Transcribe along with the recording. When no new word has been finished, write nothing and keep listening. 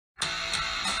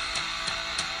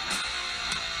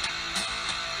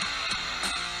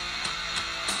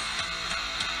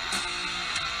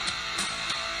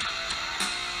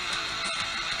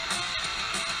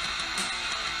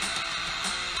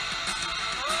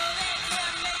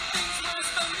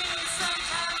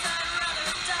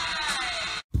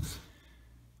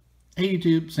Hey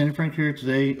YouTube, Sandy Frank here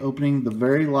today, opening the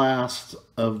very last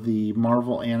of the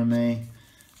Marvel anime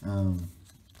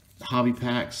hobby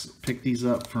packs. Picked these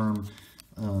up from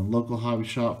local hobby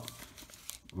shop,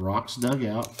 Rock's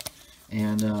Dugout,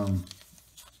 and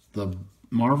the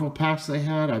Marvel packs they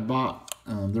had, I bought.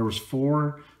 There was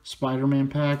 4 Spider-Man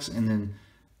packs and then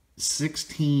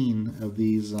 16 of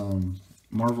these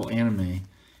Marvel anime,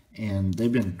 and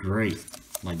they've been great.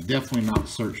 Like, definitely not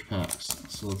search packs.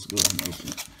 So let's go ahead and open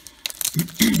it.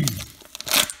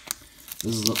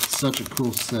 This is such a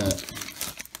cool set.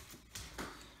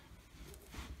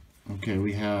 Okay,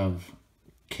 we have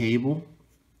Cable,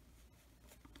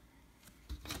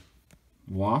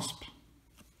 Wasp.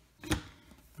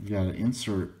 We got to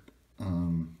insert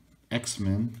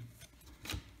X-Men.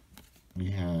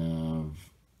 We have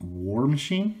War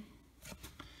Machine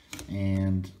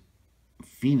and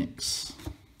Phoenix.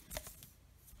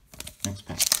 Next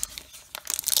pack.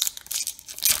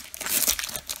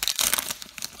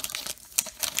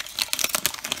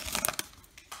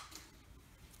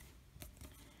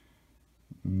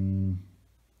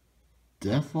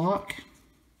 Deathlock,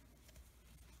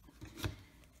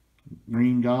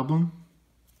 Green Goblin.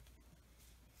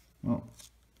 Oh,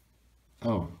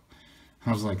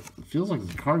 I was like, it feels like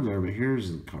there's a card there, but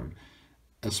here's the card.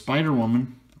 A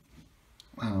Spider-Woman.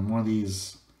 One of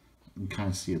these, you can kind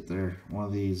of see it there. One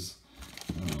of these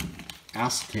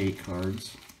acetate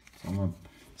cards. So I'm going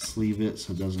to sleeve it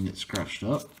so it doesn't get scratched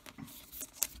up.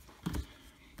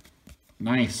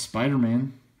 Nice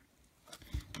Spider-Man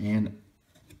and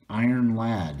Iron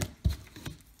Lad.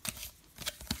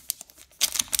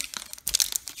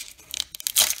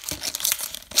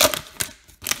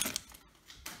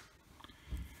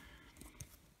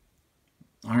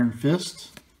 Iron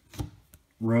Fist,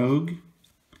 Rogue,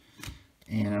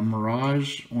 and a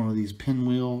Mirage, one of these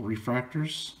pinwheel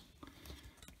refractors.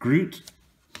 Groot,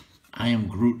 I am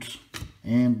Groot,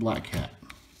 and Black Cat.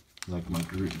 I like my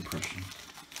Groot impression.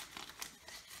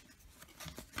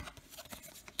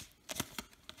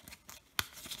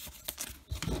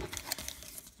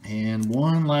 And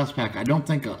one last pack. I don't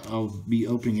think I'll be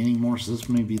opening any more, so this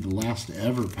may be the last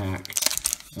ever pack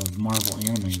of Marvel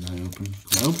anime that I open.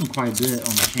 I open quite a bit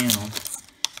on the channel,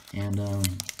 and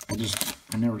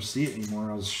I never see it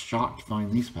anymore. I was shocked to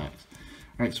find these packs.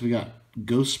 All right, so we got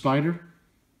Ghost Spider.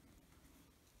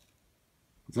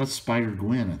 That's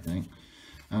Spider-Gwen, I think.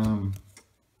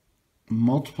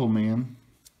 Multiple Man.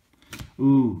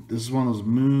 Ooh, this is one of those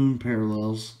moon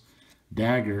parallels.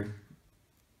 Dagger.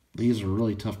 These are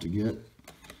really tough to get.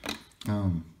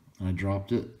 I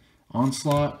dropped it.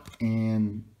 Onslaught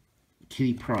and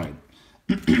Kitty Pryde.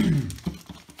 And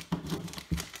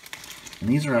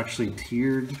these are actually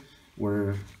tiered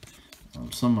where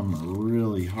some of them are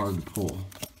really hard to pull.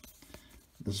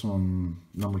 This one,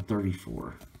 number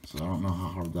 34. So I don't know how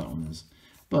hard that one is.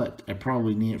 But I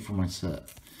probably need it for my set.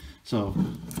 So,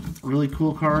 really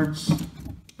cool cards.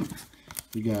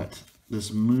 We got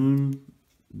this Moon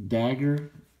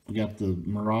Dagger. We got the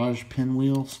Mirage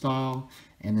Pinwheel style,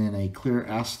 and then a clear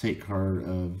acetate card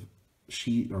of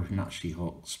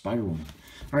Spider-Woman.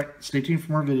 All right, stay tuned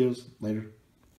for more videos later.